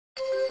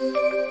Good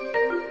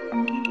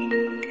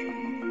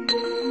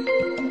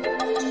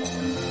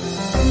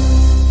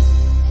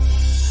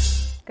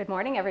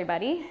morning,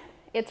 everybody.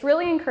 It's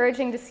really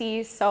encouraging to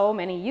see so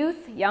many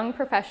youth, young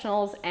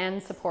professionals,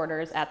 and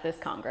supporters at this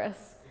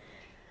Congress.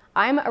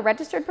 I'm a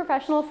registered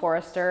professional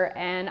forester,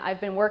 and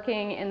I've been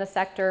working in the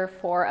sector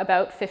for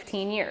about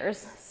 15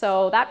 years.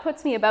 So that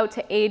puts me about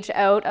to age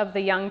out of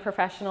the young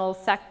professional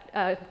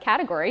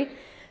category.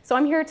 So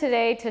I'm here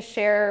today to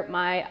share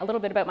a little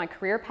bit about my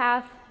career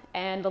path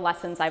and the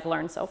lessons I've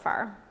learned so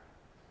far.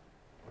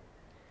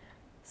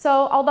 So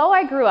although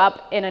I grew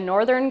up in a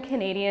northern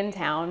Canadian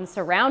town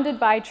surrounded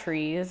by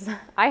trees,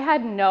 I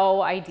had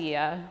no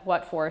idea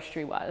what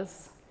forestry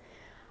was.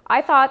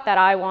 I thought that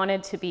I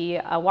wanted to be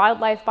a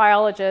wildlife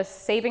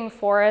biologist, saving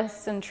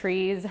forests and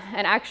trees,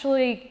 and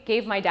actually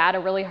gave my dad a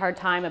really hard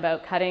time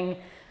about cutting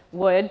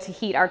wood to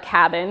heat our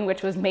cabin,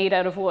 which was made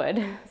out of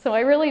wood. So I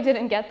really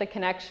didn't get the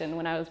connection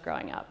when I was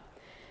growing up.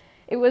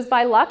 It was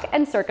by luck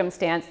and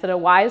circumstance that a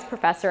wise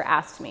professor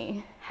asked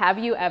me, "Have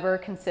you ever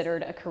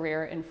considered a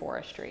career in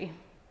forestry?"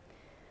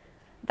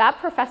 That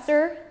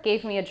professor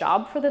gave me a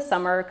job for the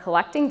summer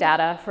collecting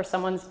data for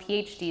someone's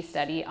PhD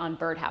study on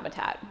bird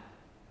habitat.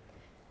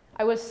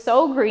 I was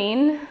so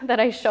green that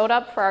I showed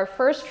up for our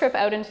first trip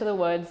out into the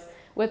woods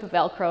with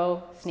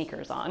Velcro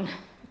sneakers on.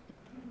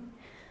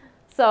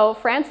 So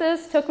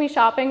Francis took me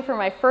shopping for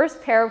my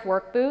first pair of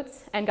work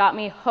boots and got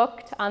me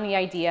hooked on the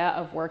idea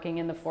of working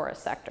in the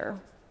forest sector.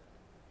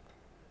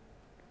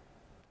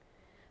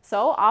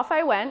 So off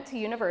I went to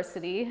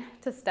university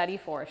to study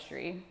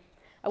forestry.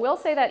 I will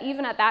say that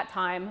even at that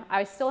time,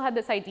 I still had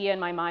this idea in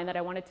my mind that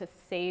I wanted to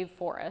save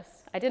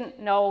forests. I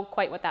didn't know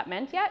quite what that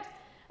meant yet,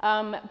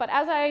 but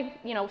as I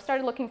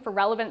started looking for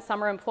relevant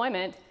summer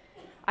employment,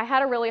 I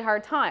had a really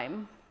hard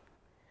time.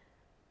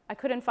 I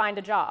couldn't find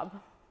a job.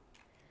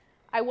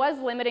 I was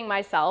limiting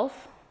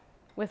myself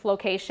with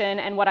location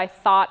and what I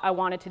thought I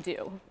wanted to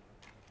do.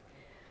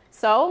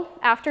 So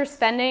after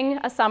spending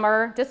a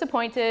summer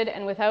disappointed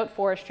and without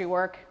forestry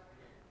work,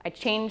 I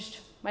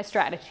changed my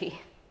strategy.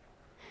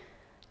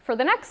 For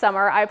the next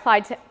summer, I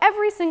applied to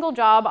every single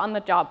job on the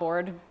job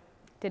board,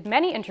 did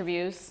many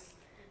interviews,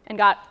 and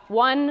got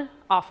one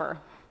offer.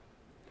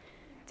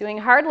 Doing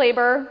hard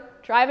labor,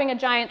 driving a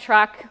giant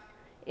truck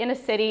in a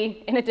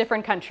city in a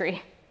different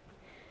country.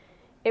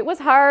 It was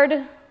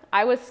hard,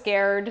 I was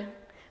scared,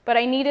 but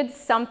I needed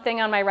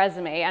something on my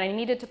resume, and I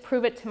needed to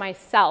prove it to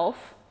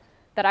myself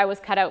that I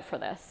was cut out for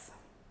this.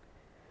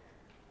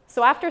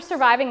 So after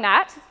surviving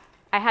that,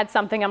 I had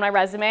something on my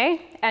resume,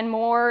 and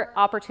more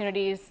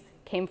opportunities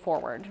came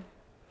forward.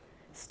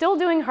 Still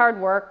doing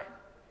hard work,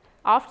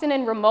 often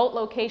in remote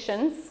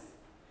locations,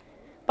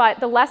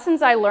 but the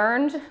lessons I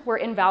learned were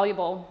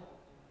invaluable.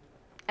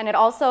 And it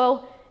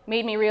also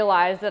made me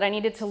realize that I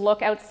needed to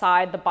look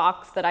outside the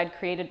box that I'd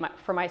created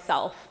for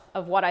myself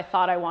of what I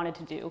thought I wanted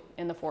to do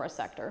in the forest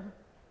sector.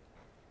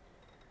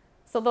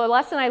 So the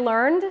lesson I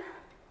learned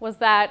was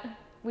that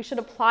we should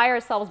apply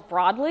ourselves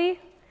broadly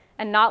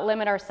and not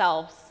limit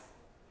ourselves,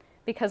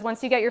 because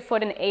once you get your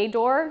foot in a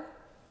door,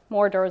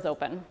 more doors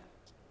open.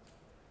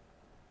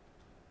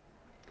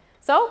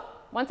 So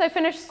once I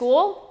finished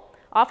school,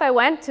 off I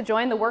went to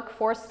join the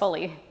workforce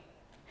fully.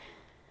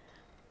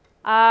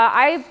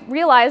 I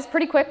realized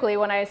pretty quickly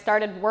when I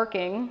started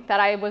working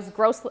that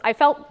I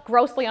felt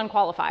grossly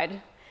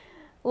unqualified.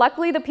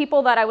 Luckily, the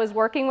people that I was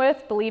working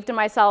with believed in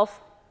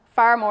myself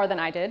far more than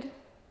I did,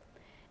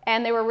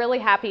 and they were really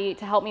happy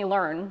to help me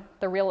learn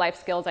the real-life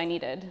skills I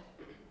needed.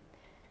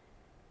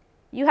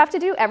 You have to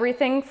do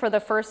everything for the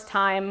first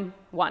time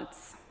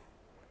once.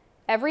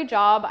 Every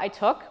job I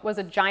took was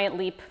a giant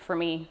leap for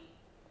me.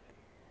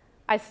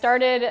 I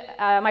started,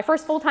 my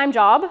first full-time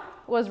job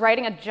was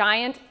writing a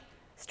giant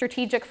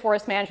strategic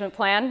forest management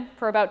plan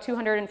for about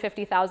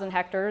 250,000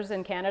 hectares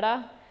in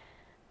Canada.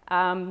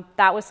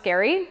 That was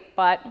scary,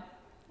 but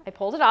I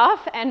pulled it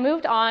off and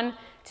moved on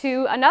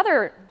to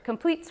another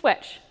complete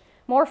switch,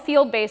 more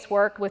field-based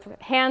work with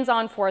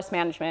hands-on forest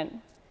management.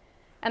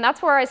 And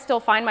that's where I still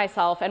find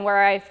myself and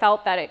where I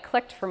felt that it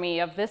clicked for me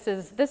of this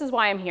is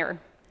why I'm here.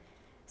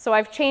 So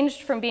I've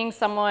changed from being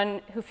someone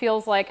who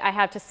feels like I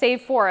have to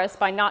save forests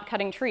by not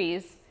cutting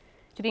trees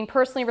to being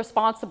personally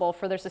responsible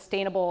for their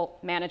sustainable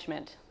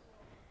management.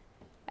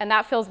 And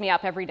that fills me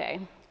up every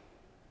day.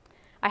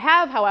 I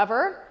have,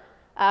 however,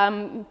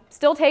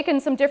 still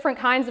taken some different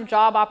kinds of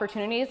job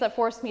opportunities that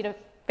forced me to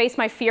face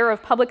my fear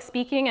of public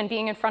speaking and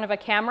being in front of a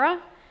camera.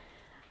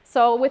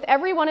 So with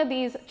every one of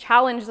these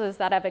challenges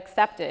that I've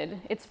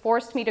accepted, it's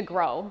forced me to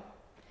grow.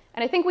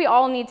 And I think we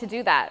all need to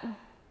do that.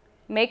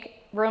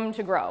 Make room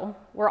to grow.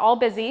 We're all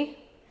busy,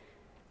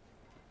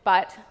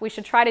 but we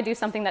should try to do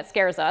something that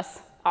scares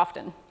us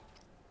often.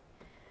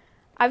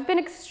 I've been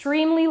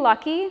extremely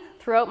lucky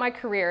throughout my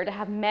career to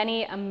have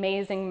many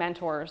amazing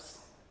mentors.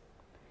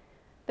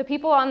 The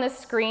people on this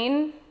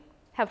screen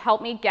have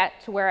helped me get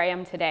to where I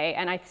am today,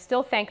 and I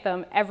still thank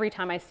them every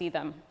time I see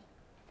them.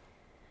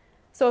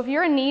 So if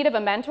you're in need of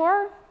a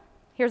mentor,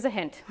 here's a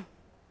hint.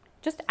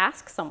 Just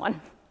ask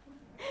someone.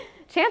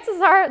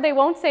 chances are they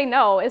won't say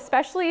no,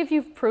 especially if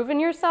you've proven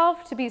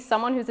yourself to be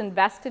someone who's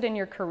invested in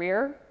your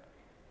career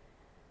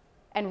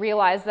and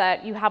realize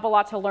that you have a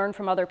lot to learn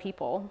from other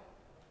people.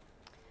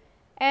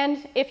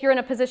 And if you're in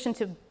a position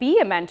to be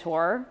a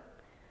mentor,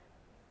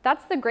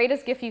 that's the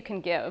greatest gift you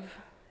can give.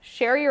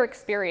 Share your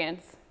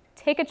experience,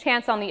 take a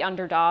chance on the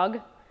underdog,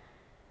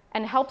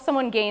 and help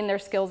someone gain their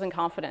skills and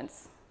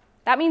confidence.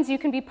 That means you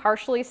can be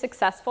partially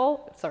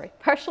responsible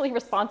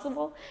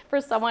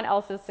for someone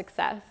else's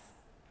success.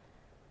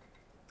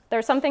 There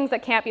are some things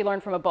that can't be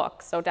learned from a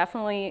book, so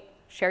definitely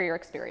share your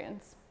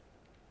experience.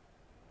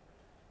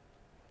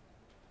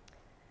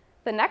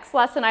 The next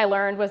lesson I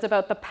learned was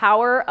about the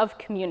power of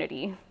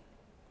community.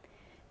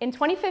 In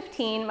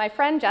 2015, my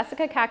friend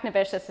Jessica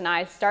Kaknavicius and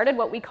I started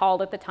what we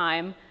called at the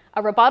time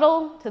a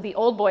rebuttal to the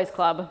old boys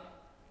club.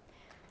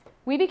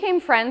 We became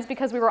friends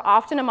because we were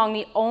often among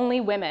the only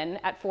women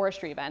at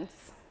forestry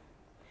events.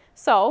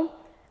 So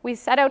we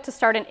set out to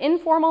start an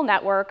informal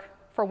network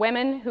for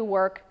women who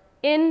work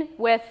in,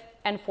 with,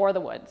 and for the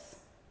woods.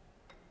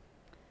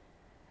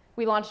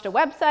 We launched a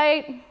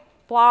website,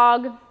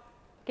 blog,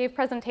 gave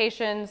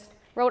presentations,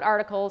 wrote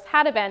articles,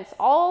 had events,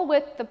 all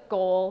with the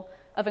goal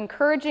of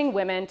encouraging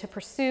women to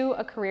pursue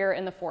a career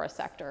in the forest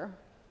sector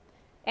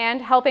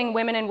and helping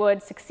women in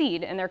wood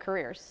succeed in their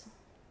careers.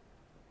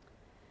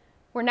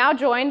 We're now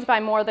joined by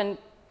more than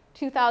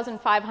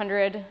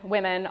 2,500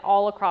 women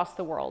all across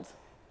the world.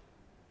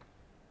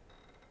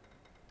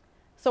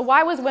 So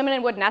why was Women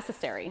in Wood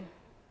necessary?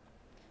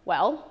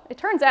 Well, it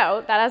turns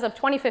out that as of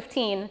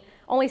 2015,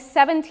 only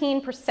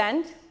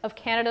 17% of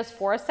Canada's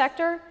forest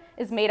sector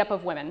is made up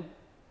of women.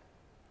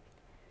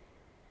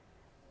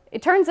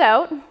 It turns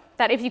out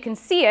that if you can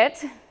see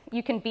it,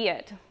 you can be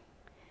it.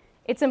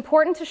 It's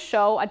important to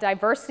show a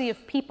diversity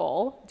of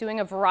people doing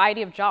a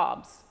variety of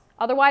jobs.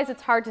 Otherwise,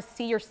 it's hard to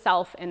see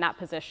yourself in that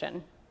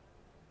position.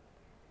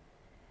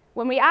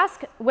 When we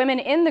ask women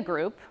in the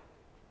group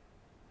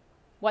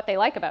what they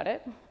like about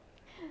it,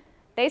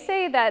 they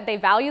say that they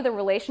value the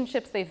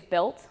relationships they've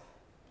built.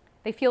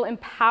 They feel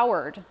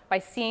empowered by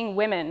seeing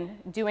women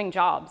doing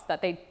jobs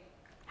that they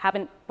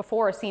haven't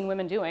before seen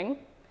women doing.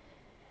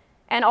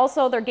 And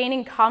also, they're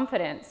gaining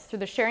confidence through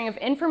the sharing of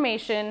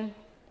information,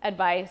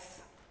 advice,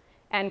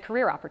 and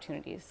career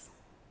opportunities.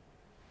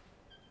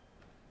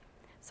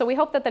 So we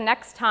hope that the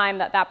next time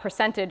that that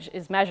percentage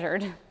is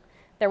measured,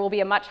 there will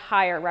be a much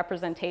higher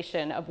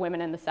representation of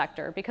women in the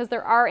sector, because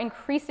there are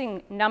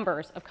increasing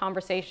numbers of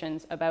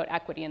conversations about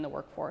equity in the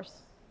workforce.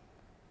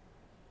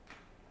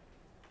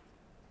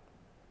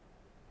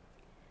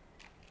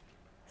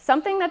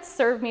 Something that's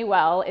served me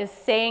well is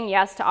saying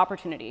yes to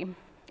opportunity.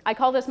 I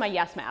call this my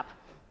yes map.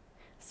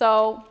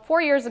 So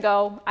 4 years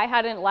ago, I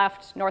hadn't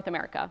left North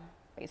America,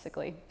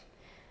 basically.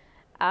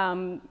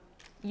 You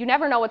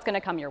never know what's going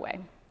to come your way.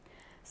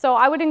 So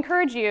I would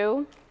encourage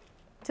you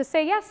to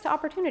say yes to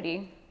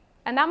opportunity.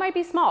 And that might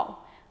be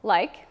small,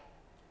 like,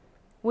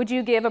 would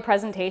you give a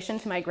presentation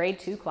to my grade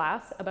 2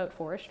 class about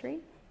forestry?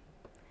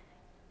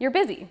 You're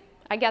busy,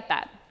 I get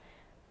that.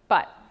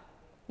 But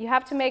you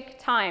have to make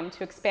time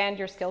to expand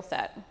your skill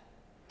set.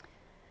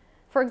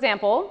 For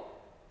example,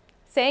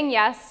 saying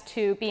yes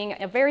to being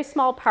a very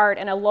small part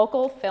in a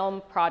local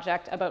film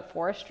project about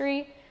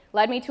forestry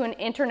led me to an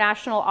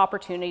international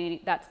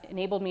opportunity that's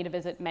enabled me to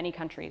visit many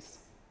countries.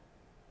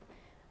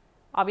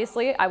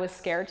 Obviously, I was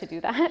scared to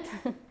do that,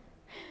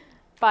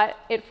 but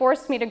it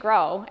forced me to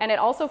grow, and it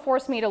also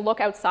forced me to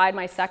look outside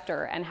my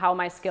sector and how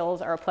my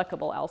skills are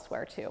applicable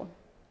elsewhere too.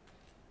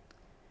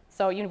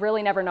 So you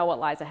really never know what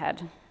lies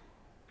ahead.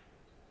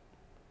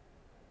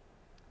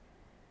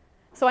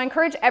 So I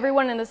encourage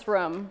everyone in this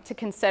room to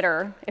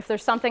consider if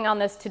there's something on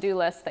this to-do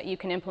list that you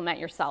can implement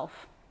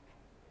yourself.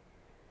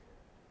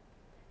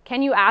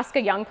 Can you ask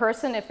a young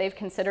person if they've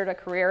considered a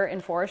career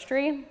in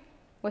forestry?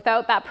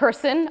 Without that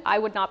person, I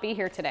would not be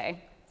here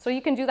today. So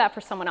you can do that for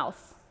someone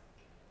else.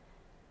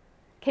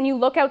 Can you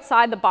look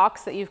outside the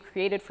box that you've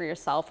created for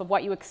yourself of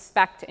what you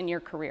expect in your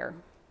career?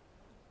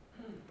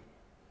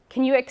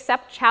 Can you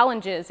accept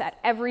challenges at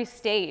every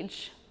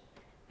stage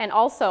and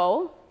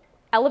also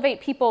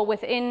elevate people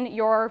within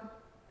your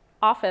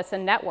office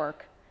and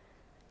network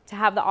to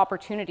have the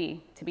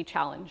opportunity to be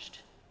challenged?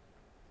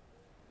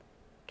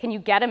 Can you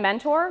get a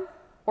mentor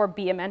or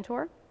be a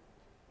mentor?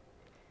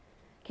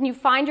 Can you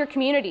find your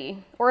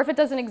community, or if it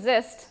doesn't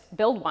exist,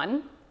 build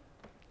one?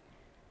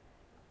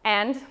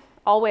 And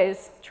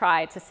always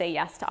try to say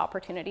yes to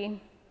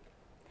opportunity.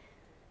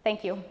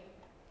 Thank you.